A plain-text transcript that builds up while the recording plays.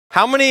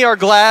How many are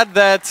glad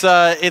that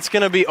it's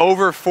going to be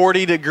over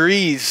 40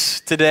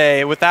 degrees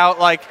today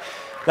without like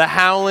the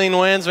howling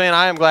winds? Man,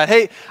 I am glad.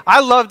 Hey, I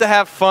love to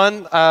have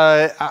fun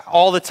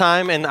all the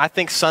time, and I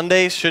think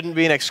Sundays shouldn't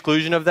be an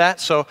exclusion of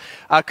that. So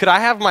could I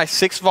have my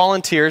 6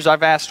 volunteers?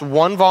 I've asked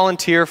one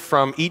volunteer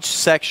from each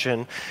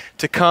section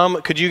to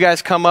come. Could you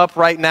guys come up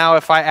right now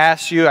if I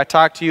asked you, I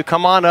talked to you?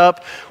 Come on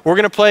up. We're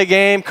going to play a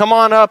game. Come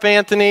on up,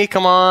 Anthony.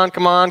 Come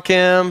on,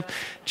 Kim.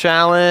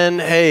 Challen.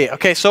 Hey,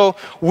 okay, so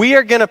we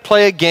are going to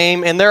play a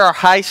game, and there are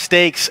high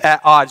stakes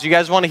at odds. You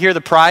guys want to hear the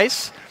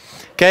prize?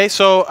 Okay,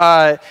 so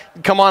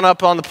come on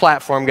up on the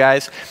platform,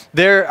 guys.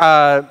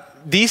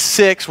 These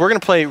 6, we're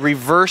going to play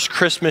reverse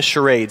Christmas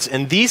charades,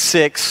 and these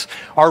 6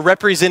 are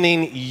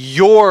representing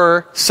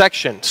your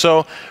section.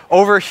 So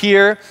over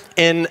here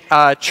in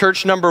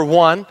church number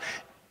 1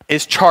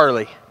 is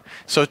Charlie.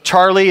 So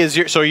Charlie is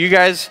your, so you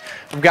guys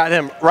have got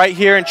him right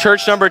here in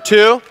church number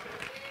 2.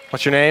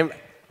 What's your name?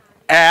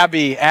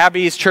 Abby.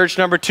 Abby is church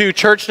number 2.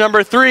 Church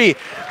number 3,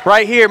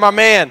 right here, my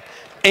man,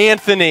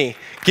 Anthony.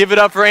 Give it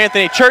up for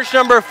Anthony. Church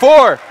number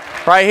 4,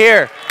 right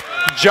here,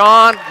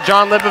 John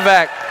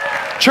Lipovac.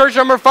 Church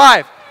number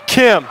 5,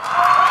 Kim.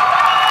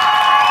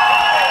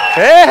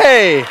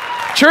 Hey,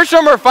 church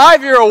number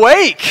 5, you're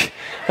awake.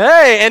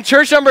 Hey, and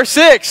church number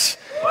 6,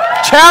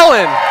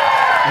 Challen.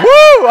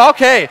 Woo,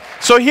 okay.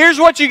 So here's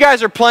what you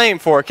guys are playing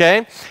for,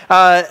 okay?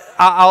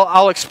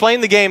 I'll explain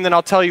the game, then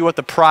I'll tell you what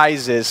the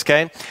prize is,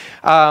 okay?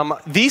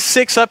 These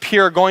 6 up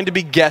here are going to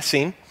be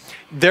guessing.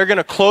 They're going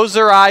to close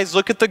their eyes,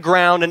 look at the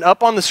ground, and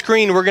up on the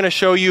screen, we're going to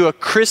show you a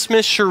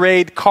Christmas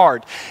charade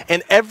card.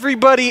 And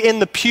everybody in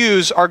the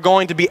pews are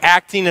going to be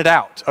acting it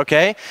out,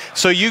 okay?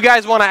 So you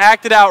guys want to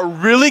act it out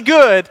really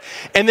good,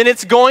 and then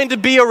it's going to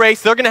be a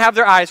race. They're going to have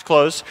their eyes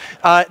closed.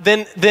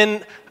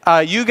 Then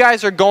you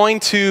guys are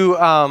going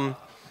to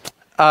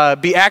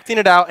be acting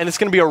it out, and it's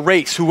going to be a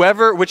race.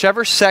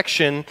 Whichever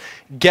section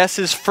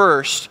guesses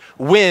first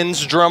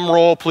wins. Drum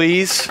roll,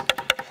 please.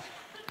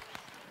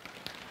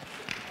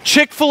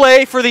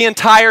 Chick-fil-A for the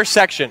entire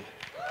section.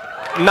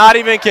 Not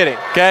even kidding,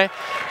 okay?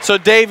 So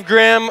Dave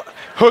Grimm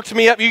hooked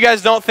me up. You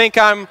guys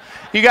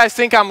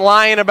think I'm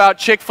lying about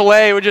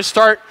Chick-fil-A? We just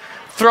start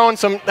throwing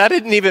some, that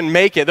didn't even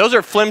make it. Those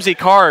are flimsy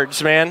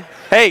cards, man.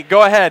 Hey,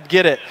 go ahead,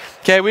 get it.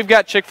 Okay, we've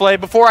got Chick-fil-A.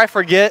 Before I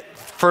forget,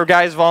 for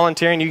guys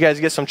volunteering, you guys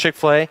get some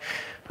Chick-fil-A.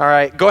 All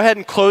right, go ahead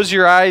and close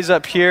your eyes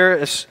up here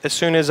as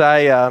soon as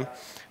I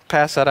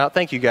pass that out.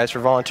 Thank you guys for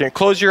volunteering.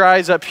 Close your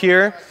eyes up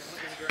here.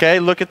 Okay,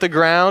 look at the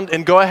ground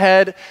and go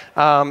ahead.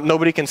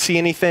 Nobody can see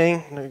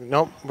anything.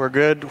 Nope, we're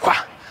good.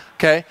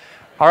 Okay,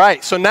 all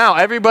right, so now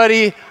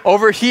everybody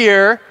over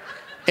here,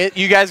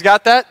 you guys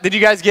got that? Did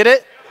you guys get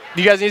it?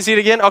 Do you guys need to see it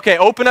again? Okay,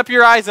 open up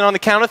your eyes, and on the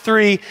count of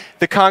 3,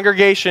 the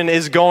congregation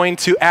is going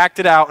to act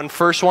it out, and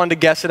first one to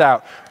guess it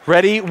out.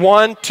 Ready?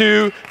 1,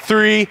 2,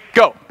 3,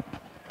 go.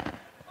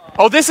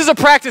 Oh, this is a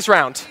practice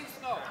round.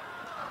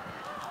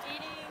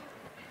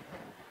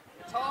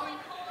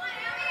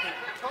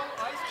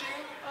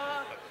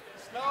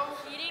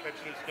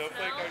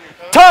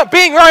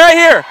 Bing, right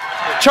here.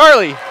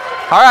 Charlie.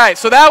 All right,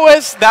 so that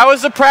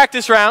was the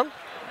practice round.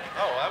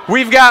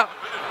 We've got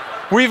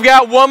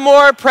one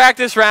more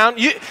practice round.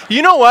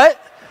 You know what?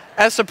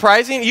 As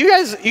surprising, you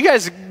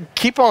guys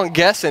keep on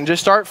guessing.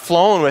 Just start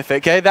flowing with it,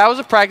 okay? That was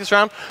a practice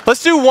round.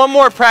 Let's do one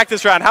more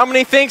practice round. How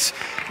many thinks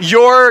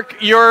your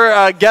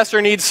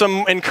guesser needs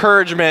some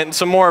encouragement and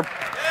some more?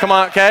 Come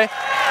on, okay?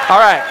 All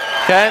right,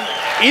 okay?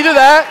 Either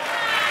that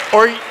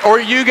or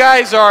you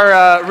guys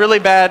are really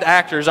bad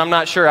actors. I'm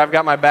not sure. I've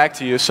got my back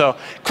to you. So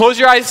close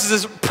your eyes. This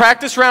is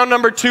practice round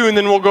number 2, and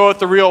then we'll go with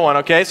the real one,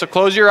 okay? So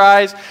close your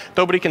eyes.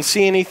 Nobody can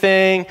see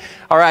anything.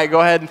 All right,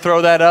 go ahead and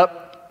throw that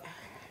up.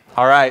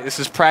 All right, this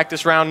is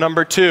practice round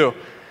number 2.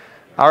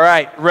 All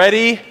right,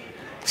 ready,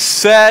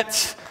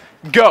 set,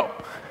 go.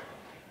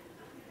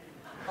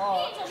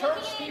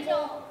 Church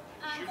people.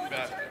 Going to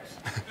church.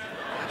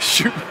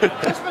 Shoot.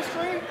 Christmas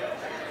tree.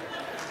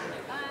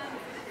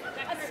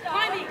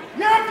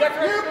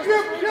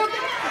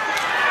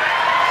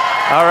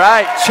 All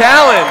right,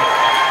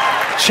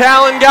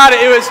 Challen got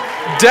it. It was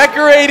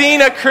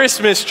decorating a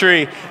Christmas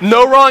tree.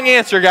 No wrong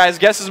answer, guys.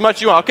 Guess as much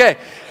as you want. Okay,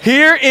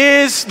 here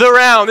is the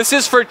round. This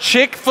is for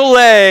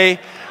Chick-fil-A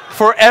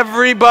for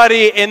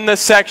everybody in the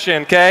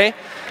section, okay?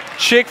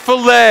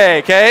 Chick-fil-A,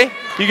 okay?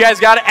 You guys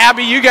got it?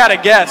 Abby, you got to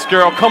guess,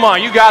 girl. Come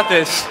on, you got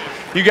this.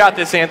 You got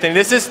this, Anthony.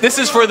 This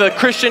is for the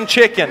Christian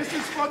chicken.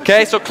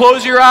 Okay, so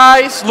close your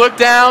eyes, look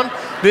down.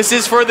 This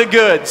is for the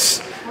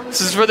goods. This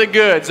is for the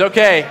goods.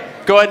 Okay,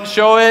 go ahead and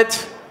show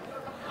it.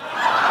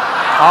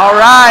 All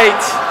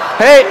right.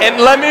 Hey, and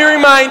let me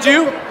remind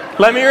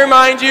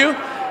you,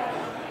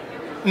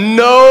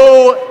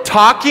 no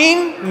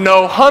talking,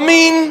 no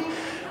humming,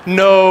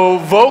 no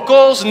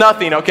vocals,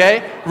 nothing,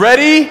 okay?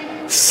 Ready,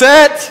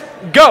 set,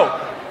 go.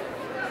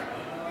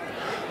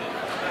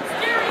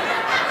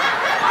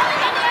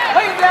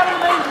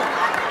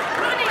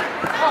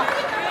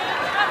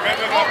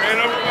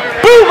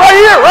 Boom,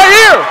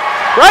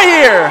 right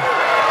here.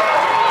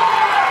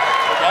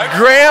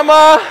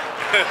 Grandma,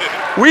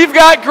 we've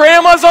got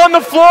grandmas on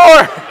the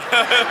floor.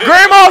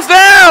 Grandma's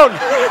down.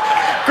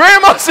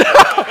 Grandma's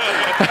down.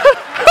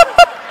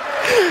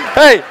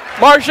 Hey,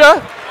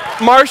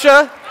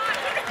 Marsha,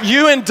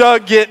 you and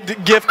Doug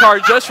get gift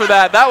cards just for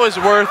that. That was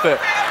worth it.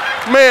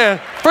 Man,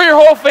 for your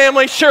whole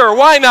family, sure,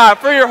 why not?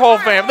 For your whole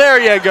family, there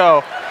you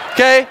go.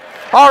 Okay?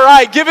 All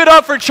right, give it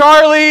up for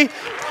Charlie,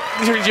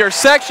 your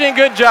section.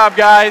 Good job,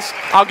 guys.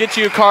 I'll get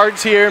you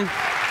cards here.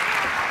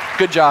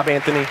 Good job,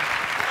 Anthony.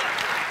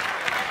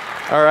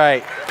 All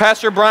right,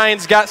 Pastor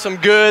Brian's got some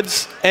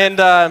goods, and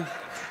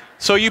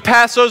so you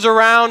pass those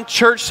around.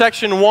 Church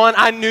section 1,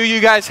 I knew you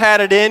guys had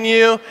it in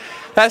you.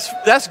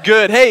 That's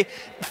good. Hey,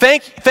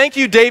 thank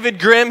you, David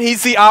Grimm.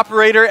 He's the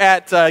operator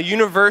at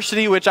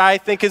University, which I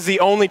think is the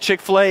only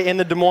Chick-fil-A in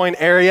the Des Moines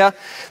area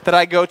that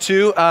I go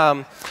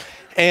to.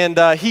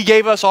 And he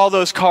gave us all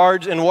those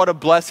cards, and what a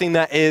blessing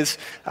that is.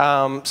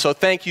 So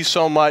thank you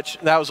so much.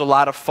 That was a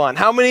lot of fun.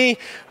 How many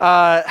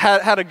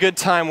had a good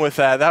time with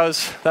that?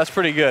 That's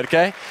pretty good,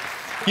 okay?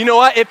 You know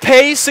what? It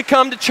pays to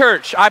come to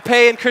church. I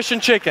pay in Christian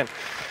chicken.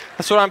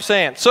 That's what I'm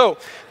saying. So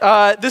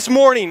this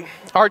morning,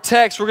 our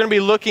text, we're going to be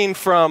looking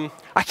from,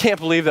 I can't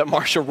believe that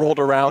Marsha rolled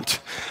around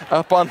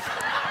up on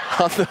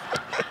the,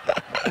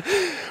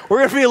 we're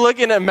going to be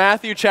looking at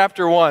Matthew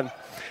chapter 1.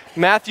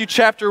 Matthew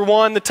chapter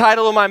 1, the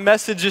title of my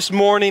message this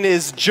morning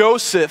is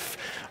Joseph,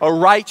 a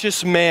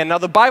Righteous Man. Now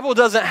the Bible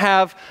doesn't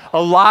have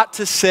a lot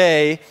to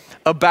say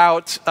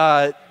about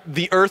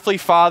the earthly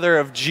father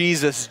of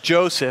Jesus,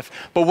 Joseph,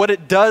 but what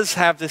it does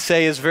have to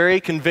say is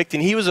very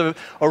convicting. He was a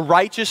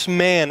righteous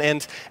man,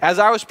 and as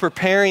I was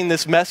preparing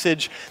this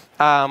message,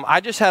 I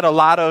just had a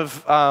lot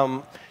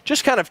of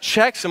just kind of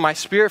checks in my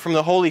spirit from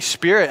the Holy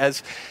Spirit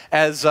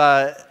as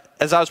I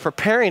was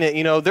preparing it.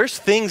 You know, there's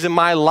things in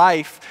my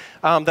life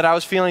that I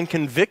was feeling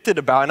convicted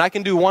about, and I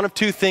can do one of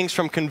two things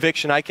from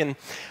conviction. I can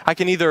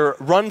either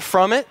run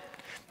from it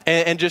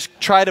and just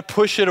try to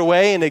push it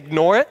away and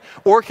ignore it,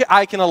 or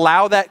I can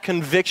allow that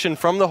conviction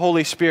from the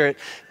Holy Spirit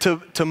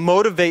to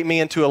motivate me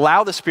and to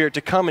allow the Spirit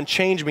to come and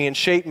change me and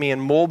shape me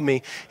and mold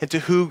me into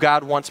who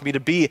God wants me to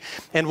be.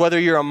 And whether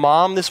you're a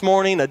mom this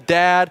morning, a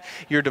dad,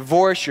 you're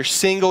divorced, you're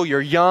single, you're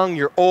young,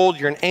 you're old,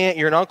 you're an aunt,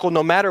 you're an uncle,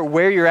 no matter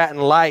where you're at in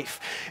life,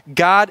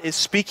 God is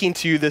speaking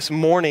to you this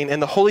morning, and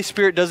the Holy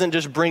Spirit doesn't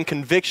just bring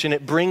conviction,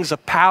 it brings a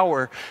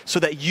power so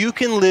that you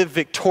can live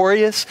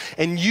victorious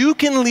and you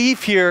can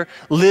leave here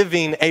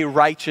living a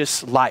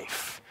righteous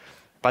life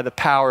by the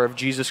power of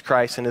Jesus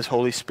Christ and His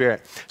Holy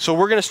Spirit. So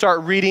we're going to start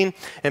reading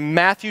in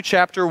Matthew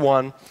chapter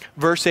 1,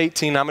 verse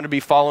 18. I'm going to be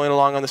following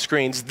along on the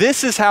screens.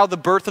 This is how the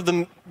birth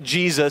of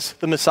Jesus,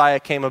 the Messiah,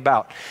 came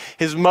about.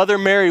 His mother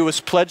Mary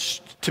was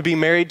pledged to be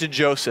married to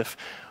Joseph,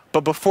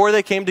 but before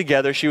they came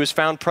together, she was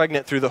found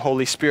pregnant through the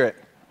Holy Spirit.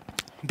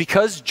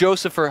 Because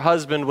Joseph, her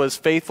husband, was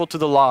faithful to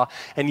the law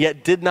and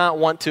yet did not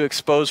want to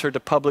expose her to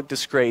public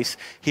disgrace,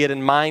 he had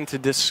in mind to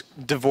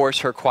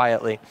divorce her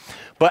quietly.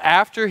 But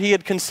after he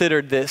had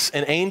considered this,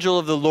 an angel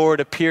of the Lord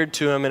appeared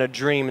to him in a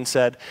dream and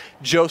said,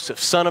 Joseph,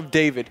 son of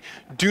David,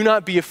 do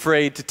not be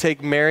afraid to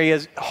take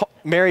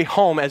Mary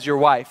home as your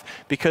wife,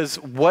 because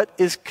what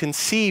is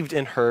conceived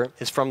in her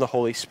is from the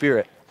Holy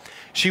Spirit.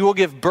 She will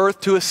give birth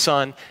to a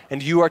son,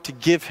 and you are to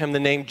give him the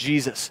name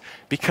Jesus,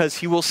 because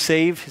he will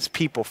save his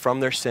people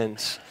from their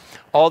sins.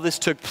 All this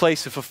took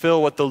place to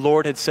fulfill what the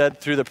Lord had said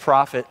through the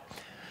prophet.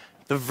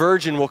 The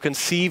virgin will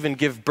conceive and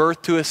give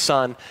birth to a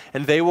son,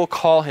 and they will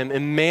call him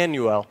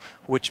Emmanuel,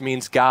 which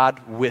means God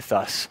with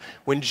us.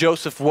 When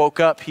Joseph woke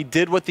up, he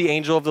did what the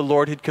angel of the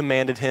Lord had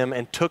commanded him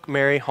and took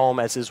Mary home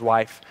as his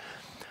wife.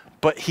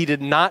 But he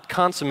did not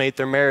consummate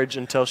their marriage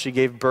until she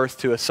gave birth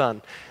to a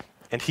son,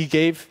 and he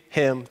gave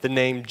him the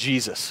name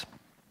Jesus.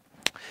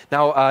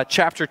 Now,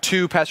 chapter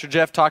 2, Pastor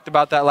Jeff talked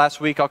about that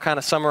last week. I'll kind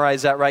of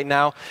summarize that right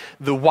now.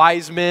 The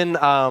wise men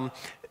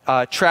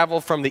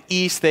traveled from the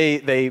east.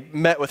 They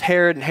met with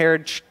Herod, and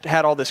Herod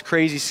had all this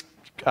crazy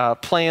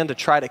plan to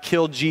try to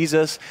kill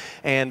Jesus.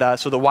 And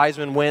so the wise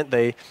men went,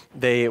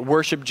 they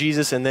worshiped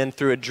Jesus, and then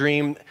through a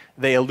dream,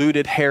 they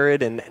eluded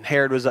Herod, and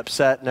Herod was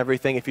upset and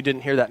everything. If you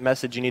didn't hear that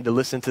message, you need to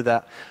listen to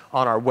that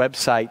on our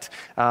website.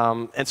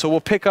 And so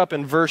we'll pick up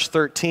in verse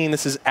 13.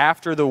 This is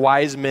after the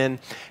wise men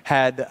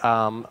had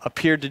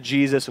appeared to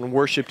Jesus and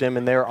worshiped him,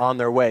 and they were on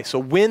their way. So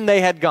when they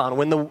had gone,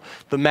 when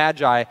the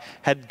Magi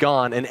had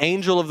gone, an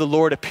angel of the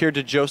Lord appeared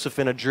to Joseph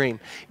in a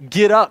dream.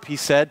 Get up, he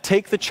said,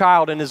 take the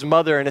child and his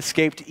mother and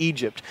escape to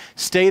Egypt.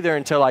 Stay there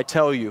until I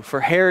tell you,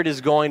 for Herod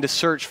is going to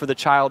search for the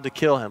child to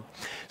kill him.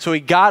 So he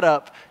got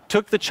up,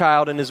 took the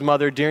child and his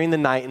mother during the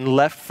night, and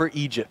left for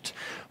Egypt,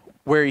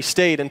 where he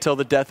stayed until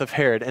the death of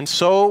Herod. And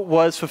so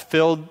was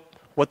fulfilled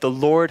what the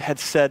Lord had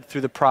said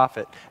through the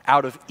prophet,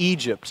 out of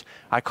Egypt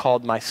I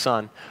called my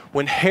son.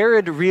 When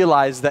Herod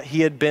realized that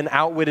he had been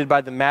outwitted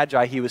by the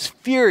Magi, he was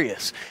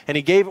furious, and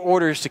he gave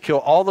orders to kill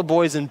all the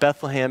boys in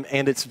Bethlehem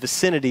and its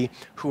vicinity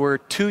who were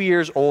 2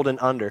 years old and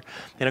under,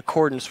 in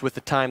accordance with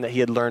the time that he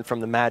had learned from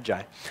the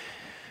Magi.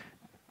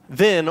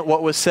 Then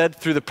what was said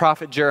through the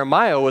prophet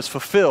Jeremiah was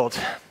fulfilled.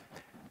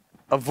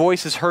 a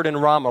voice is heard in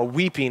Ramah,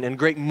 weeping and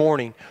great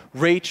mourning,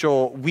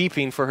 Rachel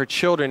weeping for her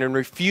children and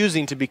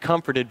refusing to be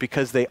comforted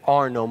because they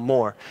are no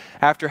more.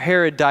 After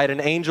Herod died, an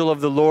angel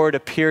of the Lord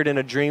appeared in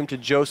a dream to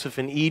Joseph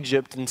in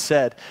Egypt and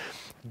said,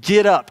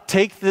 "Get up,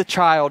 take the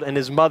child and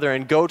his mother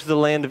and go to the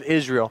land of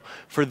Israel,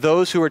 for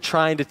those who are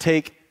trying to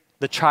take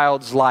the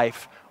child's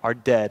life are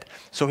dead."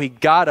 So he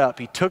got up,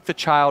 he took the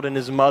child and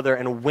his mother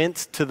and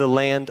went to the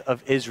land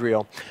of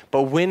Israel.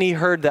 But when he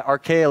heard that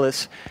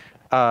Archelaus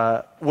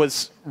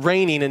was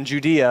reigning in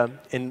Judea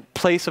in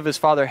place of his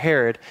father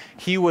Herod,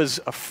 he was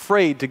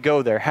afraid to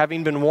go there.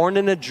 Having been warned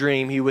in a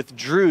dream, he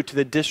withdrew to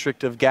the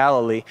district of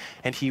Galilee,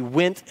 and he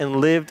went and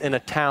lived in a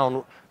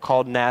town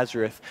called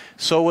Nazareth.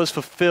 So was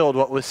fulfilled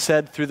what was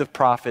said through the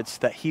prophets,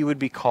 that he would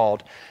be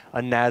called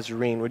a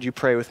Nazarene. Would you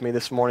pray with me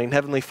this morning?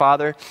 Heavenly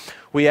Father,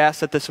 we ask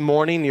that this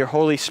morning your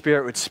Holy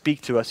Spirit would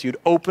speak to us. You'd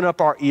open up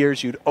our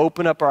ears, you'd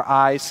open up our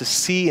eyes to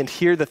see and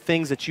hear the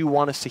things that you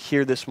want us to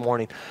hear this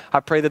morning. I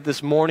pray that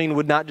this morning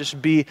would not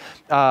just be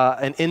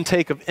an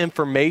intake of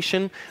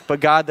information, but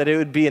God, that it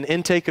would be an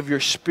intake of your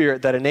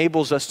Spirit that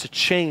enables us to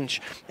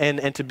change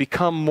and to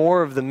become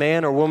more of the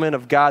man or woman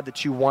of God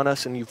that you want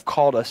us and you've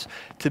called us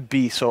to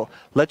be. So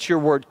let your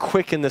word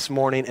quicken this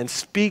morning and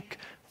speak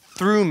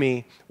through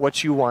me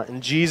what you want.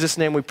 In Jesus'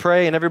 name we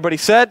pray. And everybody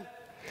said,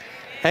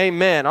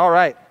 Amen. All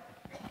right.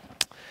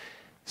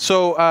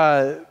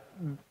 So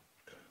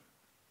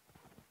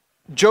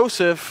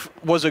Joseph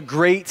was a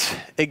great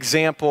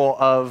example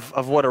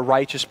of what a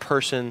righteous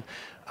person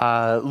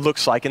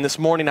looks like. And this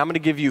morning I'm going to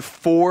give you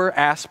 4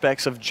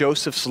 aspects of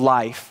Joseph's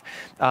life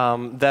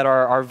that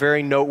are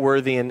very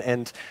noteworthy,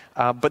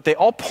 but they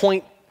all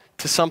point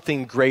to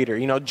something greater.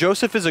 You know,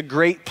 Joseph is a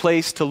great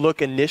place to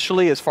look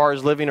initially as far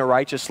as living a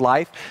righteous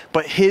life,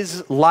 but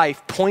his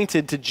life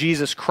pointed to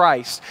Jesus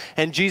Christ,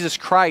 and Jesus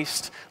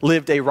Christ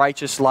lived a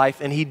righteous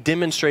life, and he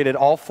demonstrated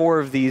all 4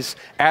 of these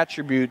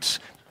attributes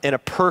in a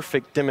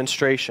perfect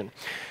demonstration.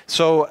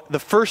 So the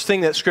first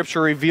thing that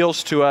Scripture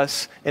reveals to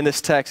us in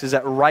this text is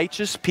that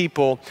righteous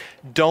people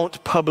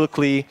don't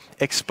publicly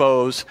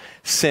expose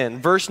sin.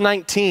 Verse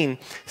 19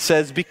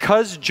 says,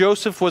 because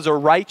Joseph was a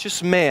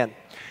righteous man.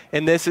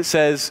 In this it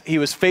says he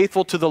was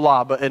faithful to the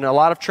law, but in a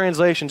lot of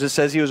translations it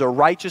says he was a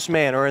righteous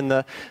man, or in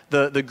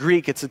the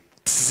Greek it's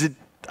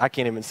I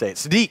can't even say it,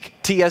 tzedek,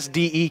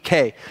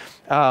 T-S-D-E-K.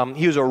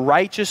 He was a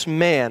righteous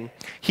man.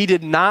 He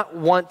did not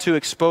want to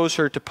expose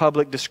her to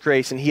public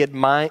disgrace, and he had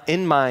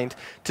in mind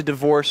to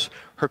divorce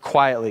her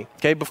quietly.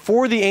 Okay,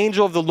 before the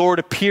angel of the Lord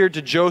appeared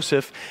to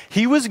Joseph,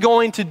 he was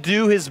going to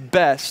do his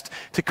best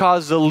to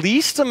cause the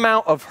least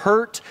amount of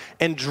hurt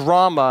and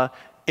drama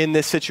in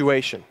this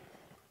situation.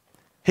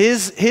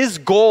 His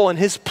goal and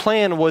his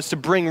plan was to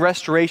bring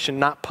restoration,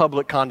 not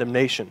public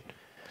condemnation.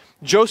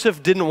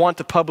 Joseph didn't want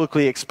to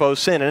publicly expose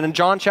sin. And in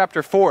John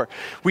chapter 4,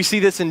 we see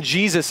this in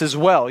Jesus as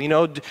well. You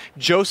know,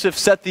 Joseph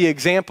set the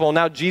example.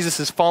 Now Jesus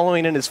is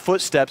following in his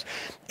footsteps.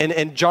 And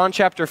in John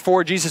chapter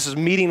 4, Jesus is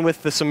meeting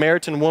with the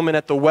Samaritan woman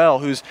at the well,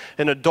 who's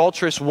an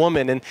adulterous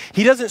woman. And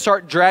he doesn't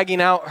start dragging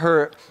out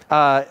her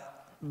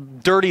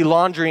dirty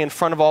laundry in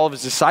front of all of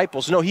his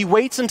disciples. No, he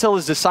waits until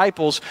his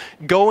disciples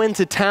go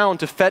into town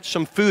to fetch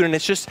some food, and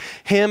it's just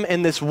him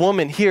and this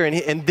woman here,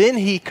 and then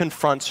he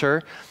confronts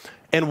her.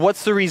 And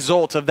what's the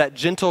result of that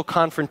gentle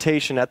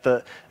confrontation at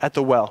the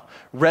well?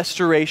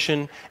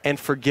 Restoration and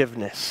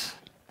forgiveness.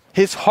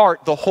 His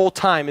heart the whole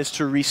time is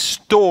to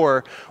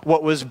restore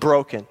what was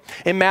broken.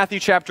 In Matthew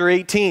chapter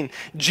 18,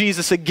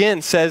 Jesus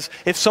again says,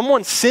 if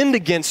someone sinned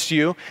against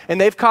you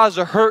and they've caused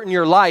a hurt in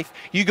your life,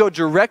 you go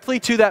directly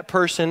to that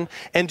person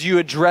and you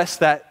address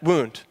that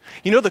wound.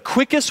 You know, the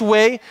quickest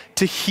way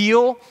to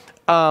heal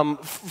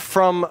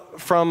from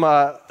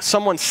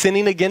someone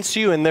sinning against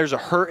you and there's a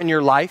hurt in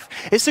your life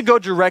is to go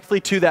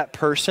directly to that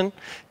person,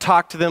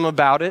 talk to them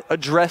about it,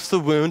 address the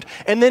wound,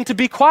 and then to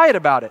be quiet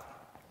about it.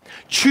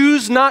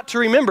 Choose not to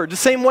remember. The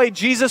same way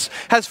Jesus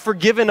has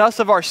forgiven us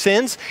of our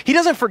sins, he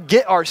doesn't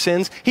forget our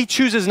sins, he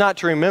chooses not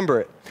to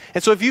remember it.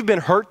 And so if you've been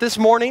hurt this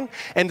morning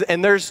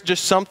and there's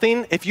just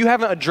something, if you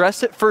haven't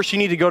addressed it, first you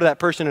need to go to that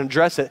person and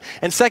address it.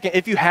 And second,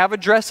 if you have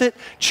addressed it,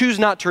 choose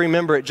not to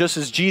remember it, just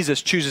as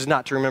Jesus chooses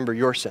not to remember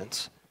your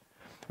sins.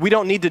 We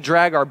don't need to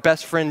drag our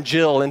best friend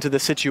Jill into the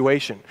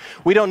situation.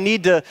 We don't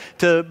need to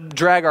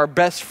drag our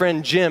best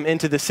friend Jim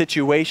into the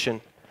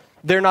situation.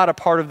 They're not a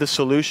part of the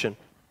solution.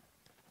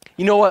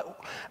 You know what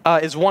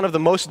is one of the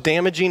most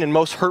damaging and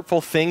most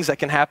hurtful things that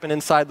can happen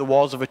inside the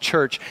walls of a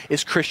church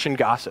is Christian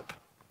gossip.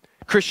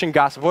 Christian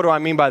gossip. What do I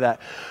mean by that?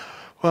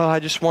 Well, I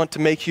just want to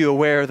make you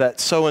aware that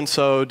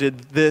so-and-so did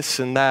this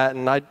and that,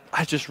 and I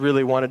just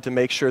really wanted to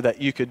make sure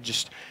that you could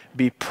just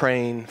be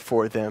praying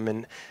for them.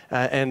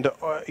 And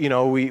you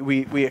know,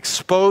 we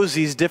expose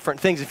these different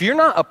things. If you're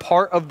not a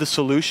part of the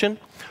solution,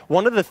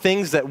 one of the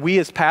things that we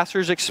as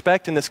pastors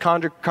expect and this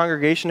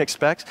congregation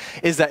expects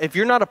is that if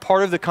you're not a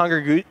part of the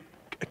congregation,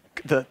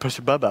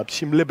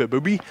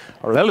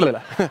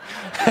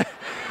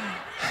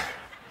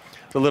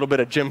 a little bit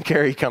of Jim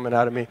Carrey coming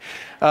out of me.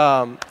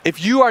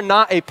 If you are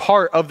not a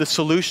part of the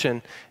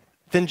solution,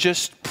 then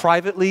just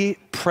privately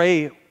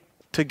pray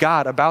to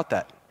God about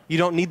that. You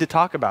don't need to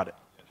talk about it.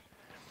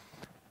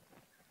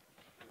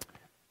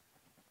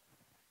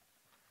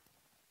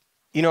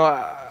 You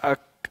know,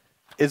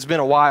 it's been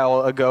a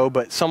while ago,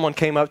 but someone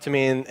came up to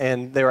me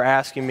and they were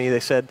asking me, they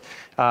said,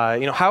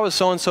 how is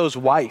so-and-so's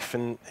wife?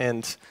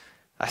 And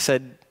I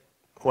said,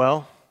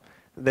 well,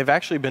 they've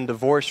actually been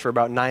divorced for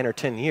about 9 or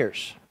 10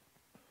 years.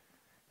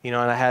 And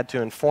I had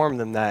to inform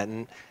them that.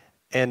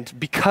 And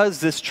because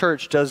this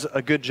church does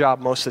a good job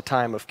most of the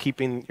time of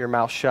keeping your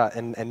mouth shut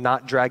and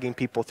not dragging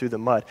people through the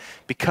mud,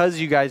 because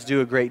you guys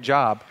do a great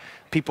job,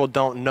 people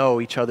don't know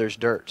each other's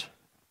dirt.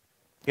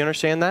 You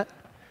understand that?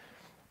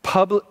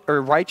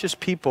 Righteous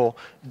people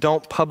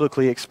don't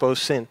publicly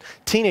expose sin.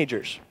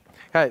 Teenagers,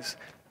 guys,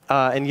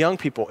 and young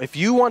people, if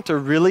you want to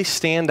really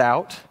stand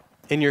out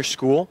in your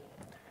school,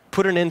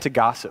 put an end to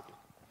gossip.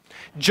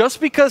 Just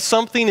because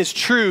something is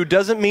true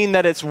doesn't mean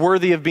that it's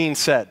worthy of being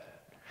said.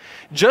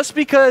 Just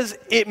because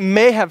it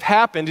may have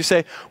happened, you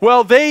say,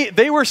 well,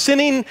 they were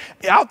sinning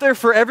out there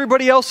for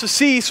everybody else to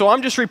see, so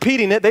I'm just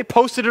repeating it. They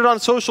posted it on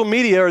social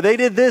media, or they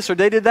did this, or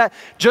they did that.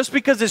 Just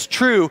because it's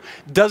true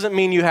doesn't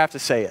mean you have to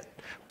say it.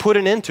 Put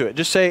an end to it.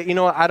 Just say, you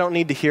know what, I don't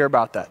need to hear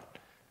about that.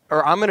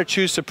 Or I'm going to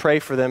choose to pray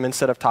for them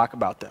instead of talk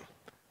about them.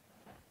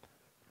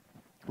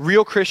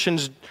 Real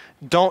Christians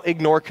don't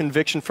ignore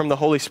conviction from the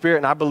Holy Spirit,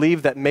 and I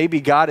believe that maybe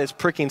God is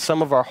pricking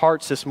some of our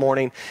hearts this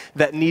morning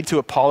that need to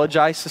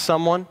apologize to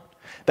someone,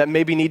 that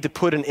maybe need to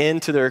put an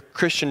end to their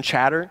Christian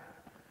chatter,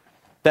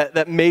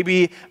 that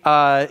maybe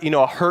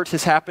a hurt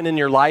has happened in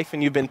your life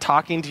and you've been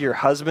talking to your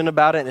husband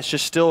about it and it's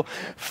just still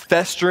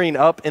festering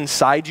up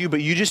inside you,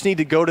 but you just need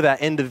to go to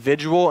that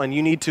individual and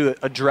you need to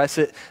address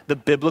it the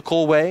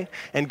biblical way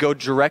and go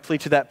directly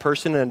to that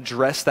person and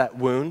address that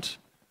wound.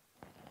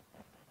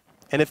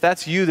 And if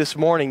that's you this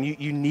morning,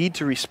 you need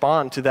to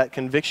respond to that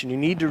conviction. You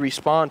need to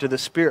respond to the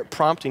Spirit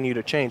prompting you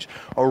to change.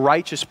 A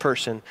righteous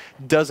person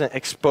doesn't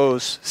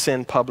expose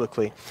sin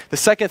publicly. The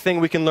second thing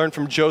we can learn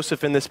from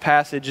Joseph in this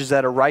passage is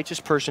that a righteous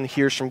person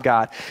hears from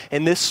God.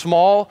 In this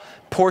small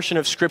portion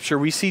of Scripture,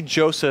 we see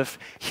Joseph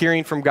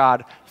hearing from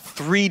God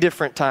 3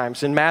 different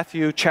times. In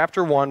Matthew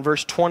chapter 1,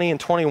 verse 20 and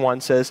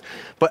 21 says,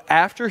 "But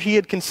after he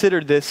had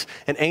considered this,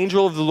 an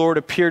angel of the Lord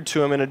appeared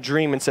to him in a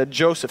dream and said,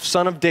 'Joseph,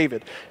 son of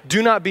David,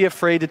 do not be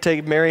afraid to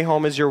take Mary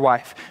home as your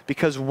wife,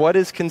 because what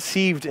is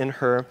conceived in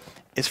her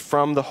is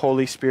from the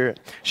Holy Spirit.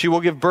 She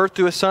will give birth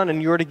to a son,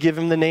 and you are to give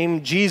him the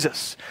name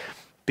Jesus,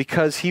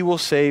 because he will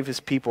save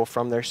his people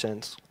from their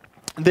sins.'"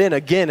 Then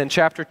again in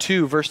chapter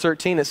 2, verse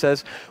 13, it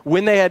says,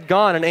 "When they had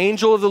gone, an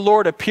angel of the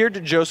Lord appeared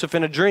to Joseph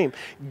in a dream.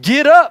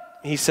 'Get up,'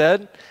 he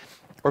said,"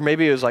 or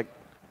maybe it was like,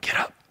 "Get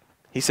up,"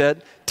 he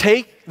said,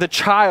 "take the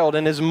child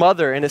and his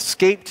mother and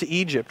escape to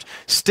Egypt.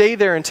 Stay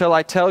there until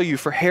I tell you,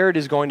 for Herod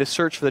is going to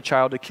search for the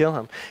child to kill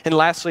him." And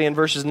lastly, in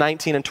verses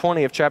 19 and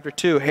 20 of chapter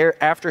 2,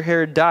 after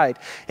Herod died,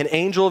 an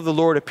angel of the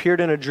Lord appeared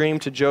in a dream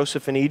to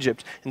Joseph in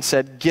Egypt and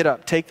said, "Get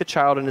up, take the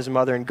child and his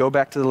mother and go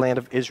back to the land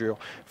of Israel,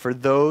 for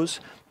those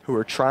who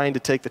are trying to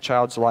take the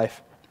child's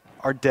life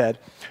are dead."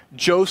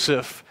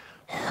 Joseph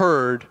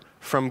heard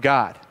from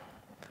God.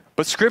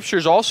 But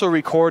scriptures also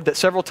record that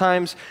several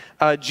times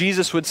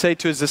Jesus would say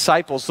to his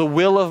disciples, "The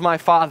will of my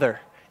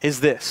Father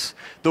is this.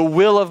 The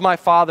will of my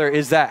Father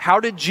is that." How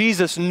did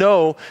Jesus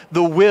know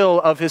the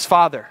will of his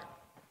Father?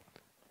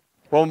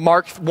 Well,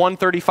 Mark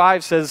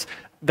 1:35 says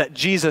that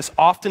Jesus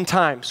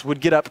oftentimes would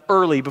get up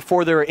early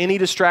before there were any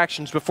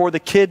distractions, before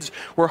the kids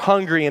were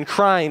hungry and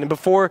crying, and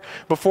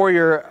before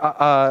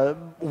your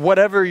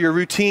whatever your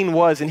routine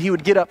was, and he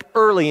would get up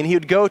early and he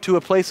would go to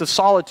a place of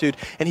solitude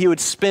and he would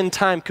spend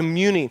time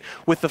communing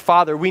with the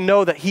Father. We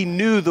know that he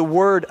knew the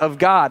Word of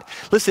God.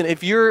 Listen,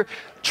 if you're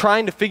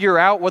trying to figure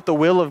out what the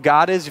will of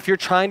God is, if you're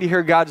trying to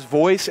hear God's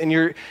voice and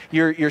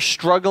you're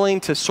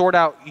struggling to sort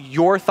out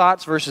your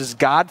thoughts versus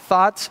God's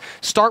thoughts,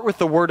 start with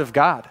the Word of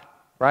God,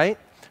 right?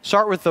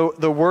 Start with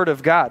the Word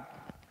of God.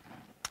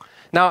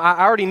 Now,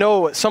 I already know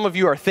what some of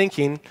you are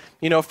thinking.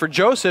 For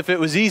Joseph, it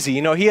was easy.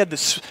 He had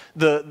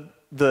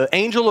the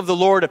angel of the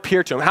Lord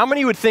appear to him. How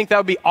many would think that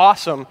would be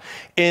awesome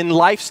in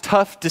life's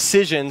tough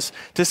decisions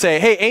to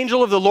say, "Hey,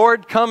 angel of the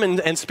Lord, come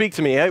and speak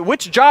to me.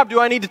 Which job do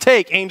I need to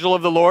take, angel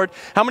of the Lord?"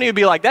 How many would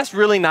be like, "That's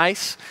really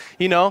nice,"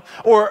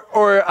 Or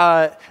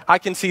I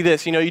can see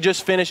this, you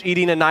just finish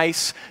eating a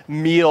nice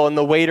meal and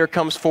the waiter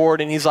comes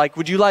forward and he's like,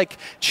 "Would you like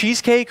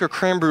cheesecake or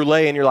creme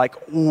brulee?" And you're like,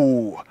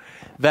 "Ooh,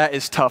 that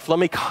is tough. Let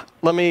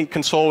me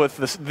console with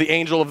the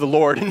angel of the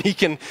Lord, and he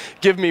can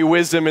give me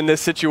wisdom in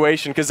this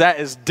situation, because that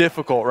is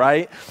difficult,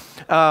 right?"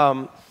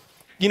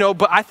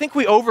 But I think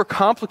we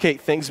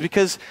overcomplicate things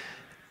because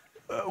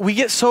we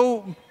get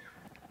so,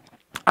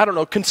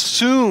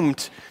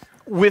 consumed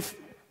with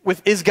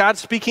is God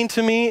speaking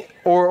to me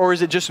or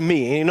is it just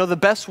me? The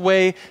best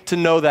way to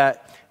know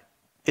that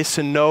is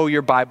to know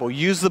your Bible.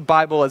 Use the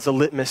Bible as a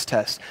litmus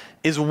test.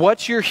 Is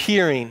what you're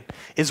hearing,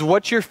 is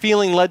what you're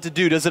feeling led to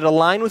do, does it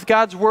align with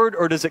God's Word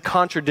or does it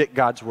contradict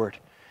God's Word?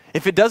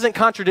 If it doesn't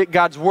contradict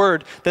God's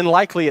Word, then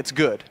likely it's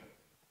good,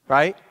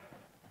 right?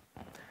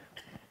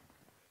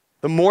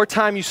 The more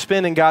time you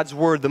spend in God's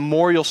word, the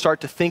more you'll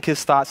start to think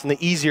his thoughts, and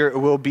the easier it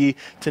will be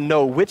to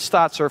know which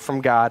thoughts are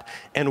from God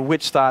and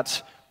which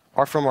thoughts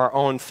are from our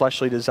own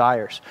fleshly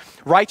desires.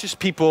 Righteous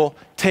people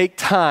take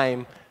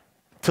time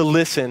to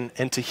listen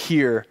and to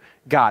hear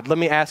God. Let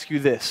me ask you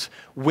this.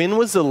 When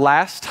was the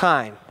last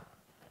time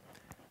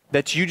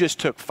that you just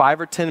took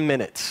 5 or 10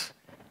 minutes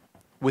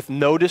with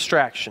no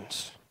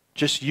distractions,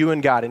 just you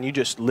and God, and you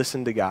just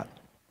listened to God?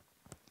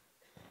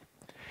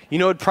 You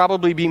know, it'd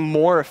probably be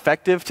more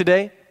effective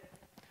today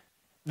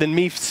than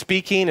me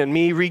speaking and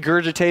me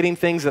regurgitating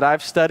things that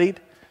I've studied.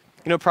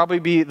 You know, probably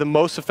be the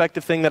most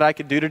effective thing that I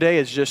could do today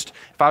is just,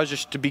 if I was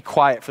just to be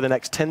quiet for the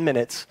next 10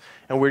 minutes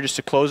and we're just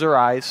to close our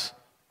eyes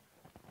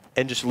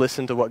and just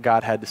listen to what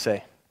God had to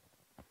say.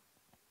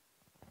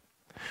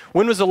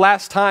 When was the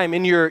last time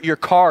in your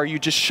car you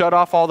just shut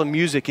off all the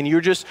music and you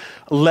were just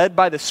led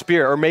by the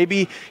Spirit? Or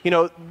maybe, you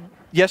know,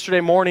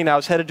 yesterday morning I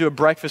was headed to a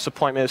breakfast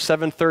appointment at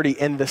 7:30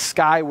 and the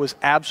sky was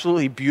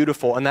absolutely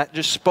beautiful, and that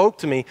just spoke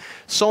to me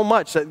so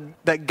much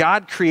that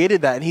God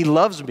created that and he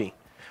loves me.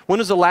 When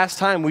was the last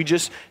time we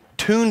just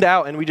tuned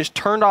out and we just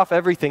turned off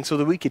everything so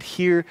that we could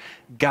hear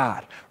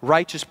God?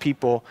 Righteous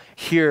people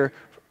hear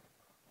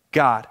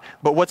God.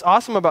 But what's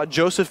awesome about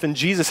Joseph and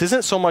Jesus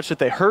isn't so much that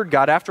they heard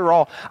God. After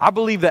all, I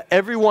believe that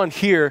everyone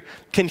here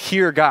can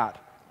hear God.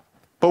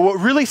 But what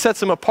really sets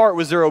them apart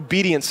was their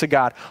obedience to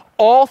God.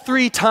 All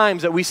 3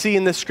 times that we see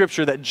in this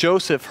scripture that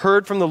Joseph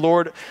heard from the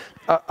Lord,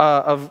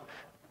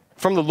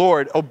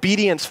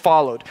 obedience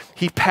followed.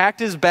 He packed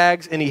his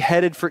bags and he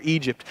headed for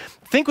Egypt.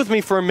 Think with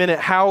me for a minute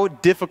how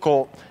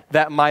difficult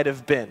that might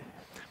have been.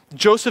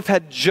 Joseph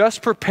had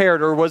just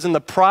prepared or was in the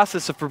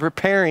process of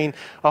preparing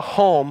a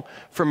home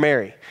for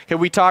Mary. Okay,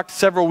 we talked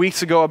several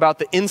weeks ago about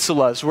the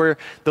insulas, where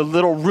the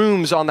little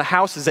rooms on the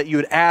houses that you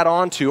would add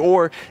on to,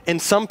 or in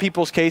some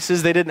people's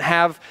cases, they didn't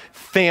have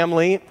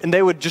family and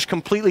they would just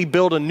completely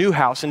build a new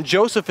house. And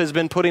Joseph has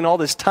been putting all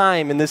this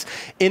time and this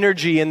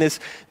energy and this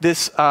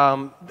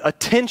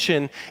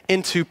attention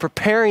into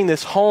preparing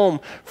this home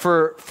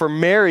for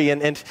Mary,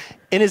 and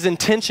in his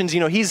intentions, you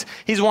know, he's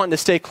wanting to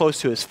stay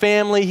close to his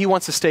family. He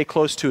wants to stay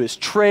close to his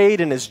trade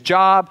and his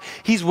job.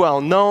 He's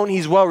well known.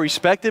 He's well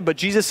respected. But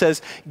Jesus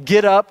says,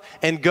 get up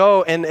and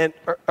go.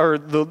 Or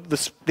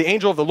the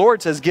angel of the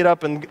Lord says, get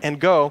up and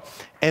go.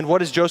 And what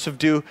does Joseph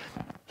do?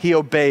 He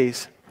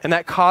obeys. And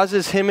that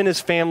causes him and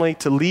his family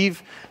to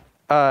leave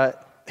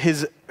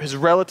his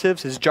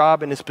relatives, his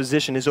job, and his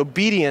position. His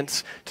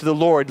obedience to the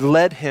Lord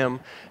led him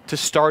to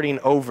starting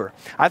over.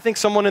 I think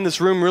someone in this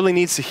room really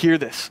needs to hear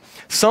this.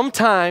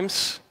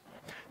 Sometimes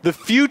the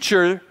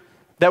future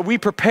that we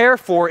prepare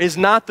for is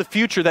not the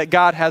future that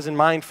God has in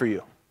mind for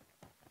you.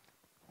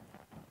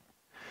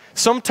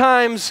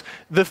 Sometimes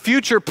the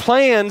future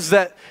plans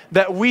that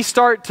we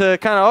start to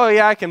kind of, oh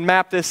yeah, I can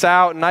map this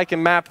out and I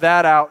can map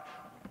that out.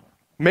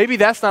 Maybe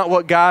that's not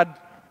what God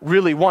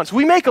really wants.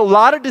 We make a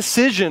lot of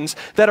decisions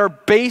that are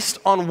based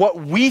on what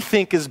we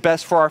think is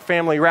best for our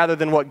family rather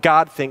than what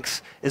God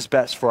thinks is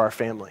best for our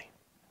family.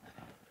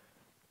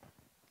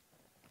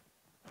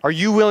 Are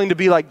you willing to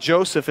be like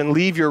Joseph and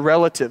leave your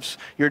relatives,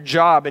 your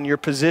job, and your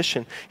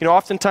position? You know,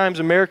 oftentimes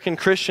American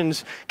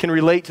Christians can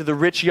relate to the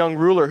rich young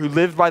ruler who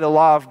lived by the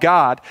law of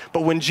God,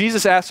 but when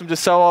Jesus asked him to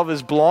sell all of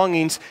his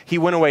belongings, he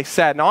went away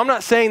sad. Now, I'm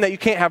not saying that you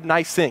can't have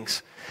nice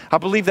things. I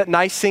believe that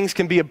nice things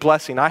can be a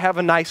blessing. I have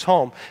a nice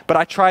home, but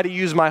I try to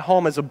use my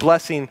home as a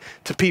blessing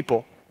to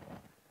people.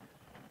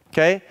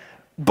 Okay?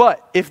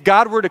 But if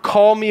God were to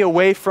call me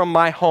away from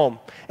my home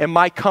and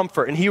my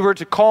comfort, and he were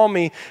to call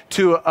me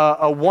to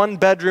a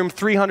 1-bedroom,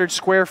 300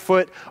 square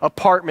foot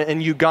apartment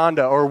in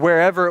Uganda or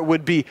wherever it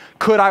would be,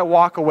 could I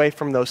walk away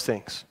from those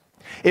things?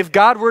 If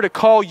God were to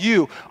call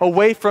you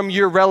away from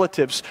your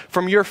relatives,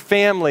 from your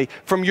family,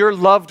 from your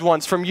loved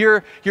ones, from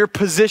your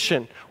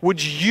position,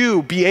 would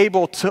you be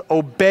able to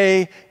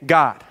obey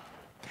God?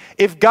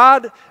 If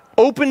God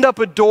opened up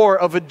a door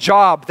of a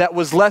job that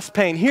was less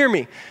paying, hear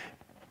me,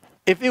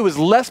 if it was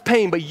less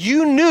paying, but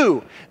you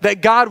knew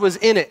that God was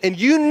in it and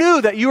you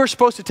knew that you were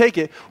supposed to take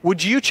it,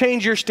 would you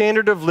change your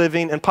standard of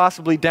living and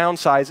possibly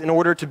downsize in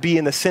order to be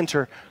in the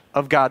center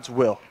of God's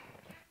will?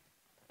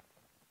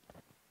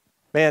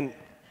 Man,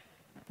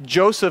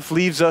 Joseph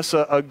leaves us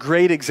a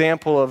great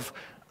example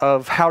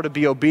of how to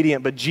be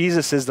obedient, but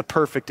Jesus is the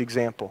perfect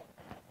example.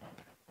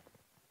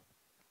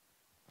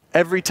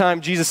 Every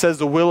time Jesus says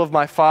the will of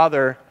my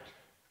Father,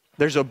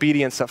 there's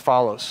obedience that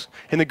follows.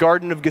 In the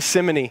Garden of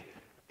Gethsemane,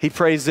 he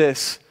prays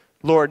this,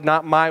 Lord,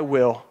 not my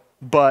will,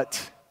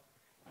 but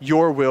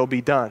your will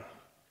be done.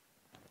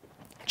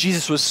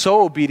 Jesus was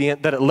so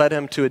obedient that it led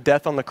him to a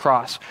death on the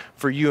cross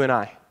for you and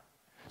I,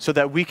 so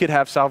that we could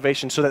have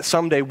salvation, so that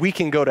someday we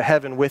can go to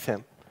heaven with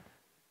him.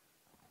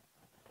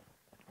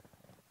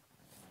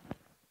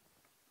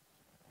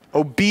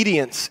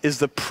 Obedience is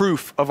the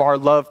proof of our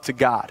love to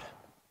God.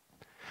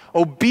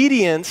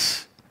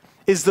 Obedience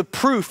is the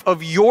proof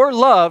of your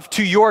love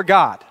to your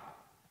God.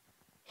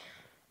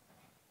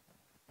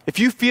 If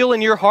you feel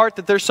in your heart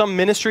that there's some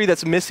ministry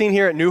that's missing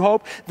here at New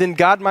Hope, then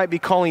God might be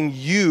calling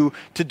you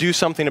to do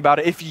something about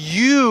it. If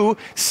you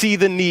see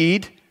the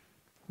need,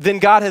 then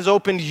God has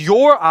opened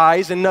your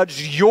eyes and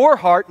nudged your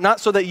heart, not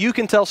so that you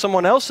can tell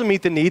someone else to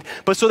meet the need,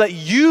 but so that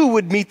you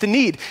would meet the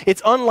need.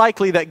 It's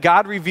unlikely that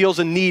God reveals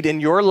a need in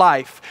your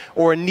life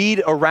or a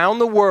need around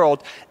the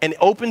world and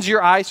opens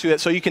your eyes to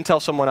it so you can tell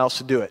someone else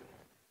to do it.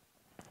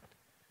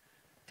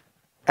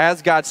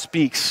 As God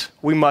speaks,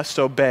 we must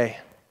obey.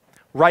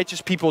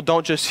 Righteous people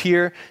don't just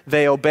hear,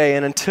 they obey.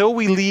 And until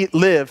we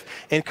live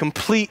in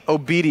complete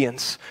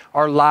obedience,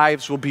 our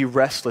lives will be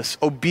restless.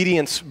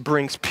 Obedience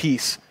brings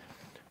peace.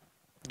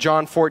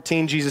 John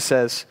 14, Jesus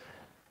says,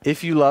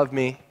 if you love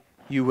me,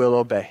 you will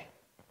obey.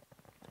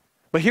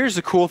 But here's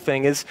the cool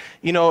thing is,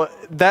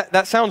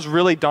 that sounds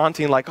really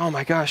daunting, like, oh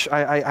my gosh,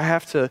 I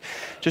have to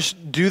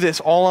just do this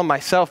all on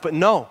myself. But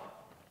no,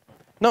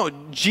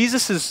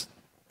 Jesus has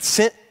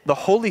sent the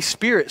Holy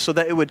Spirit so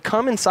that it would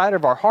come inside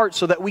of our hearts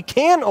so that we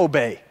can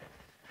obey.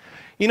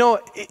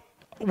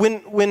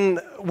 When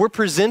we're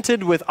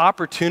presented with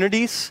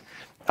opportunities,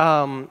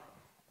 to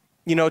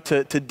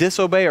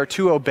disobey or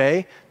to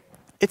obey,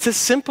 it's as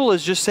simple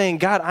as just saying,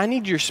 God, I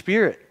need your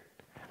Spirit.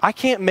 I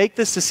can't make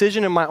this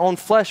decision in my own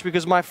flesh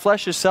because my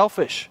flesh is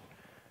selfish.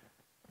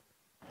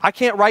 I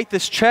can't write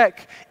this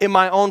check in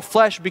my own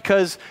flesh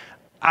because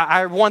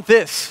I want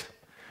this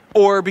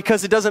or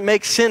because it doesn't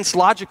make sense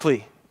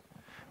logically.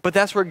 But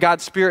that's where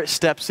God's Spirit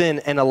steps in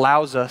and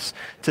allows us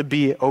to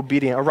be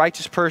obedient. A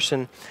righteous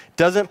person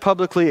doesn't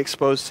publicly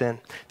expose sin.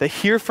 They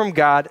hear from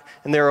God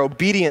and they're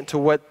obedient to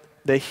what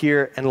they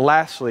hear. And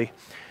lastly,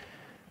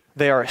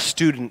 they are a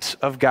student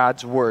of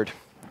God's word.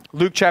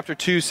 Luke chapter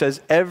 2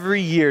 says,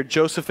 every year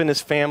Joseph and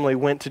his family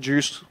went to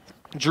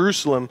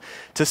Jerusalem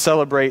to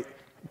celebrate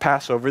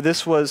Passover.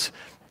 This was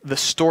the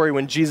story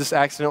when Jesus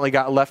accidentally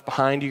got left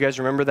behind. You guys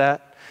remember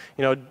that?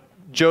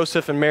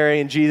 Joseph and Mary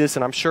and Jesus,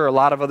 and I'm sure a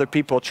lot of other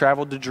people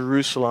traveled to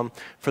Jerusalem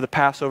for the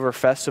Passover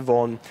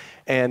festival.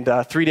 And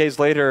 3 days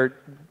later,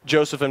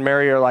 Joseph and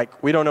Mary are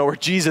like, we don't know where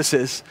Jesus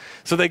is.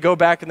 So they go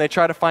back and they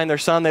try to find their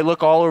son. They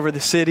look all over the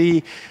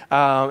city.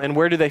 And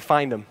where do they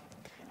find him?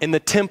 In the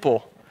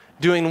temple.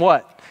 Doing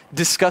what?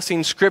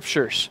 Discussing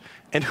scriptures.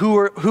 And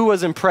who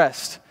was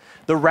impressed?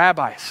 The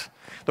rabbis.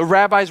 The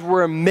rabbis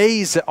were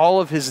amazed at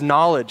all of his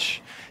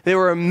knowledge. They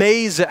were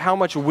amazed at how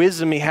much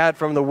wisdom he had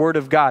from the Word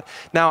of God.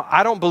 Now,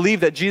 I don't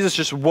believe that Jesus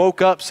just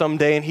woke up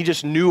someday and he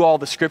just knew all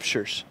the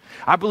scriptures.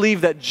 I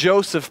believe that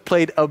Joseph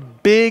played a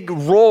big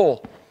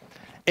role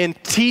in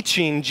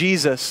teaching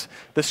Jesus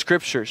the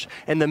scriptures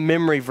and the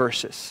memory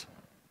verses.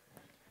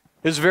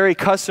 It was very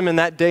custom in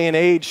that day and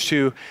age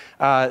to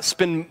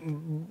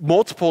spend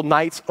multiple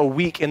nights a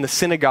week in the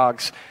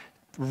synagogues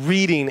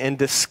reading and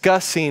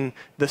discussing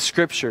the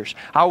scriptures.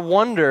 I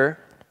wonder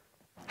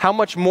how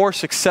much more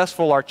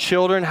successful our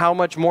children, how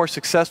much more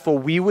successful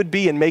we would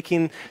be in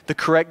making the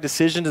correct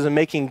decisions and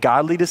making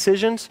godly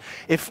decisions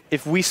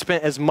if we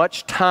spent as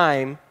much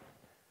time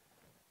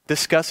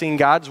discussing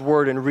God's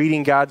word and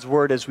reading God's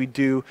word as we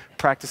do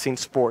practicing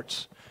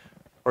sports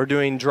or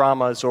doing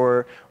dramas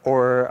or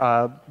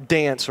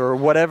dance or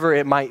whatever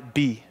it might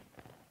be.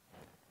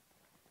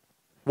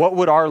 What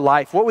would our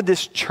life, what would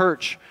this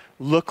church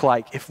look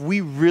like if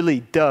we really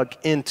dug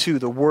into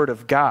the Word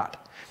of God?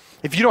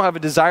 If you don't have a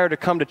desire to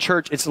come to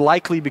church, it's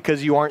likely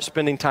because you aren't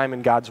spending time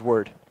in God's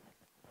Word.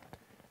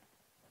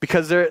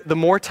 Because the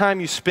more time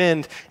you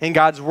spend in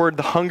God's Word,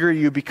 the hungrier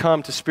you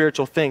become to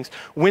spiritual things.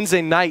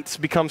 Wednesday nights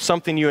become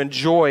something you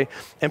enjoy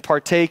and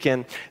partake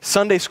in.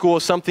 Sunday school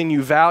is something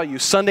you value.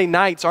 Sunday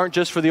nights aren't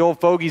just for the old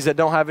fogies that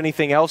don't have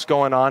anything else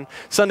going on.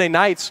 Sunday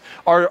nights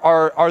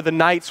are the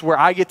nights where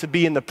I get to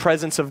be in the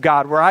presence of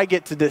God, where I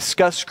get to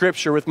discuss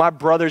Scripture with my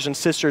brothers and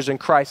sisters in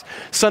Christ.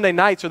 Sunday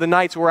nights are the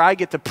nights where I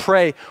get to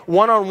pray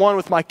one-on-one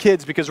with my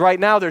kids, because right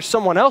now there's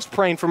someone else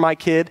praying for my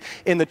kid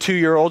in the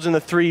 2-year-olds and the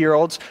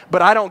 3-year-olds,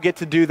 but I don't get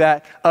to do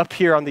that up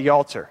here on the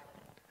altar.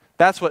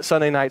 That's what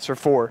Sunday nights are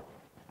for.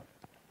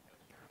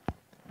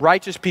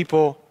 Righteous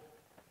people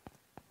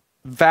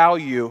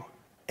value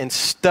and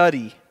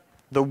study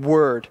the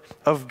Word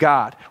of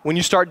God. When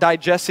you start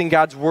digesting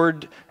God's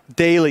Word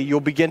daily, you'll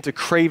begin to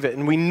crave it.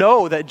 And we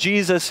know that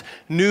Jesus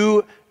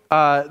knew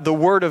the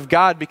Word of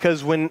God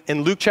because when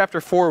in Luke chapter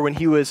 4, when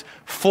he was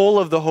full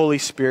of the Holy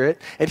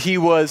Spirit and he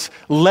was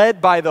led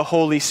by the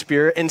Holy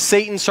Spirit and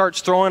Satan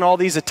starts throwing all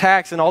these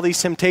attacks and all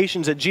these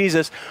temptations at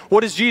Jesus, what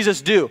does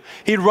Jesus do?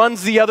 He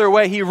runs the other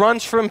way. He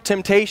runs from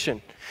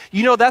temptation.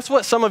 That's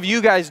what some of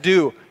you guys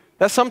do.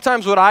 That's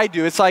sometimes what I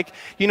do. It's like,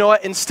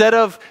 instead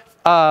of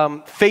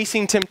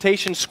facing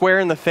temptation square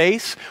in the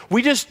face,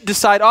 we just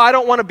decide, I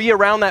don't want to be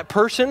around that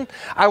person.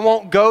 I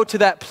won't go to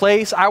that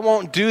place. I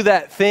won't do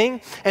that thing.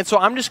 And so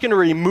I'm just going to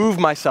remove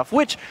myself,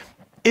 which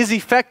is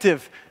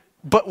effective.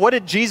 But what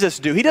did Jesus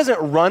do? He doesn't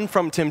run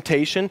from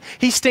temptation.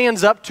 He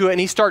stands up to it and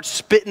he starts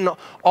spitting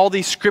all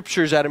these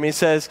scriptures at him. He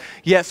says,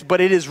 yes,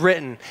 but it is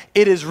written,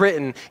 it is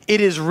written,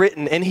 it is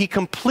written. And he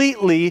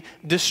completely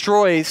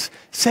destroys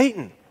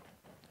Satan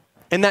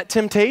and that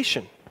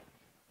temptation.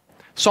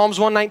 Psalms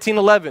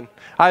 119:11,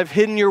 I have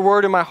hidden your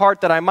word in my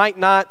heart that I might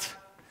not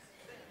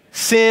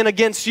sin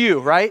against you,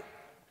 right?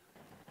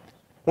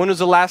 When was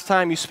the last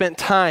time you spent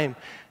time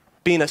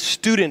being a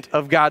student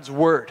of God's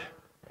word?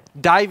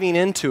 diving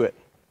into it.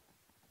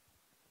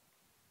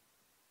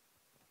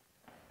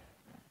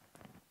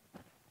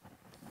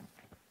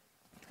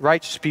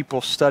 Righteous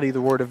people study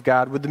the Word of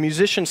God. Would the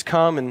musicians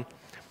come, and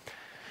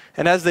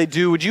as they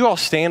do, would you all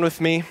stand with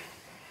me?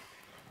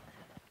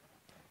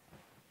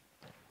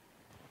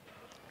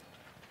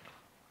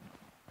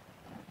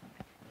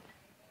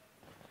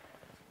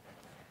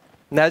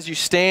 And as you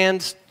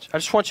stand, I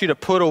just want you to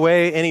put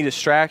away any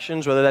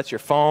distractions, whether that's your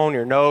phone,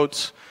 your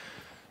notes.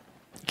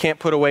 You can't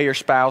put away your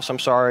spouse, I'm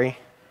sorry.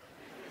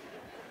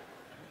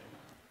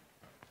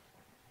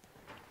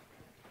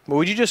 But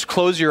would you just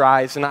close your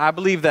eyes? And I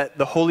believe that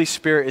the Holy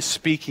Spirit is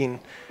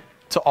speaking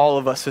to all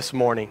of us this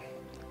morning.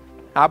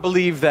 I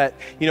believe that,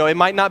 it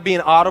might not be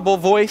an audible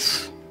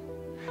voice.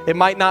 It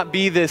might not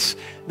be this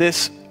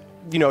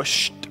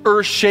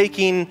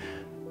earth-shaking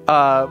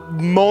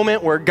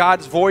moment where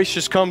God's voice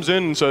just comes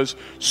in and says,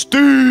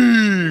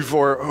 Steve,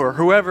 or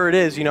whoever it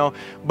is,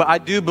 But I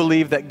do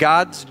believe that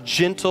God's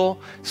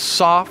gentle,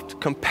 soft,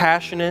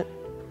 compassionate,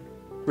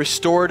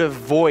 restorative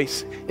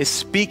voice is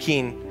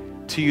speaking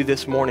to you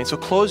this morning. So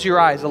close your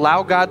eyes.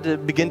 Allow God to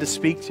begin to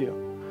speak to you.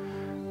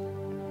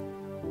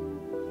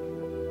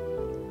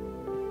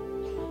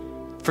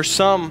 For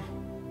some,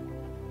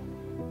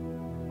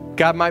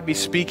 God might be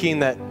speaking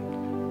that,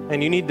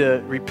 and you need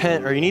to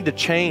repent or you need to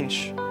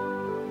change.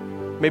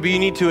 Maybe you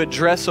need to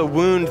address a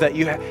wound that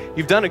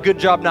you've done a good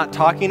job not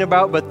talking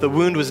about, but the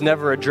wound was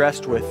never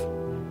addressed with.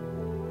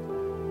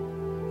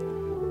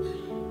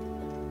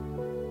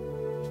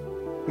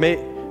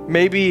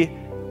 Maybe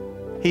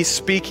He's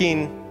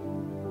speaking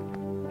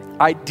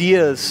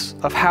ideas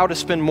of how to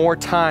spend more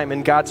time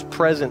in God's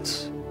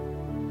presence.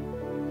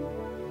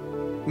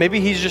 Maybe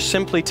He's just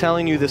simply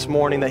telling you this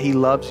morning that He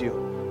loves you.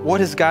 What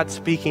is God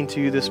speaking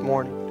to you this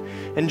morning?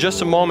 In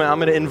just a moment, I'm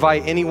going to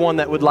invite anyone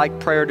that would like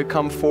prayer to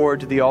come forward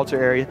to the altar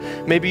area.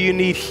 Maybe you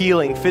need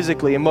healing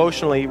physically,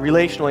 emotionally,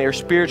 relationally, or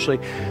spiritually.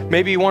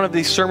 Maybe one of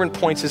these sermon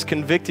points has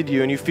convicted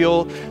you and you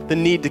feel the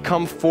need to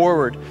come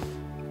forward.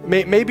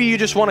 Maybe you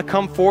just want to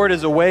come forward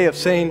as a way of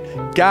saying,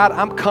 God,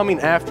 I'm coming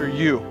after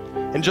you.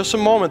 In just a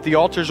moment, the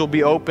altars will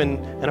be open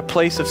and a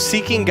place of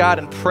seeking God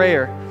in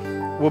prayer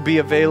will be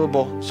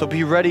available. So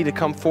be ready to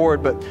come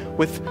forward, but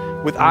with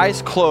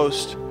eyes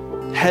closed,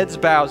 heads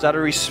bowed, out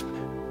of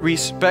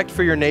respect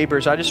for your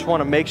neighbors, I just want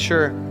to make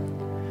sure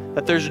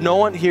that there's no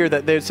one here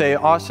that they'd say,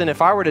 Austin,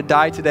 if I were to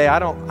die today, I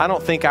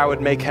don't think I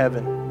would make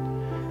heaven.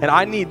 And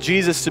I need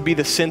Jesus to be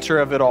the center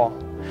of it all.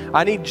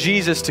 I need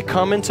Jesus to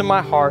come into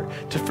my heart,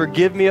 to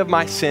forgive me of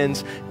my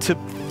sins, to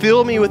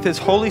fill me with His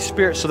Holy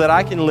Spirit so that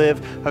I can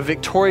live a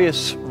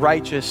victorious,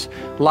 righteous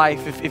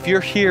life. If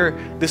you're here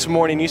this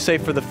morning, you say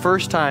for the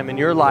first time in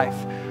your life,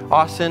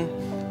 Austin,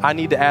 I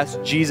need to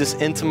ask Jesus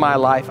into my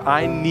life.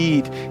 I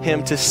need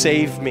Him to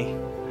save me.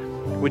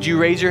 Would you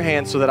raise your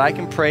hand so that I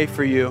can pray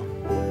for you?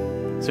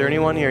 Is there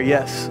anyone here?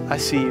 Yes, I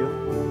see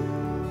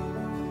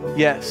you.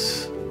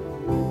 Yes.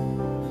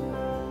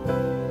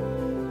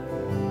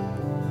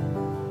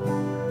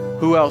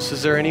 Who else?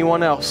 Is there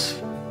anyone else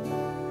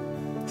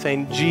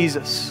saying,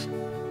 Jesus,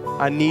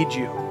 I need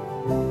you?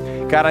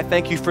 God, I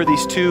thank you for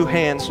these two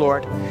hands,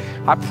 Lord.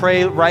 I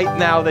pray right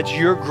now that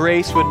your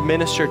grace would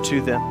minister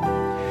to them.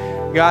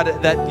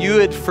 God, that you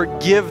would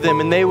forgive them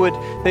and they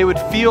would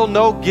feel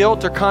no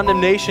guilt or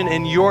condemnation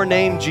in your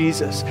name,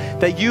 Jesus.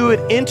 That you would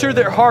enter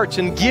their hearts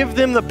and give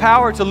them the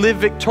power to live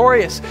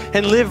victorious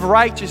and live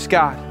righteous,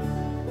 God.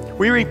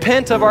 We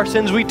repent of our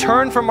sins, we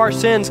turn from our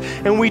sins,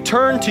 and we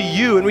turn to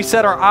you, and we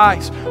set our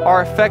eyes,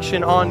 our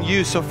affection on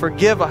you. So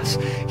forgive us,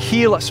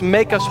 heal us,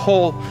 make us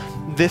whole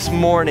this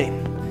morning.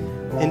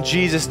 In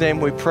Jesus'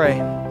 name we pray.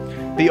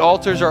 The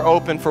altars are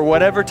open for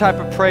whatever type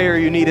of prayer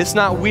you need. It's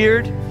not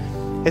weird,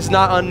 it's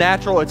not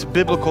unnatural, it's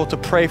biblical to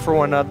pray for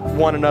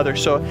one another.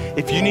 So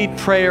if you need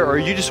prayer or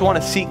you just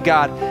want to seek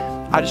God,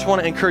 I just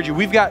want to encourage you.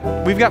 We've got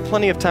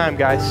plenty of time,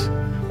 guys.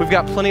 We've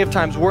got plenty of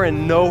time. We're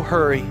in no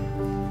hurry.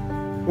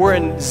 We're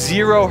in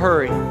zero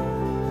hurry.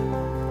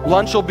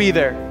 Lunch will be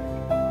there.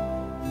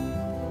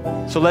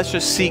 So let's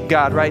just seek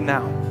God right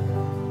now.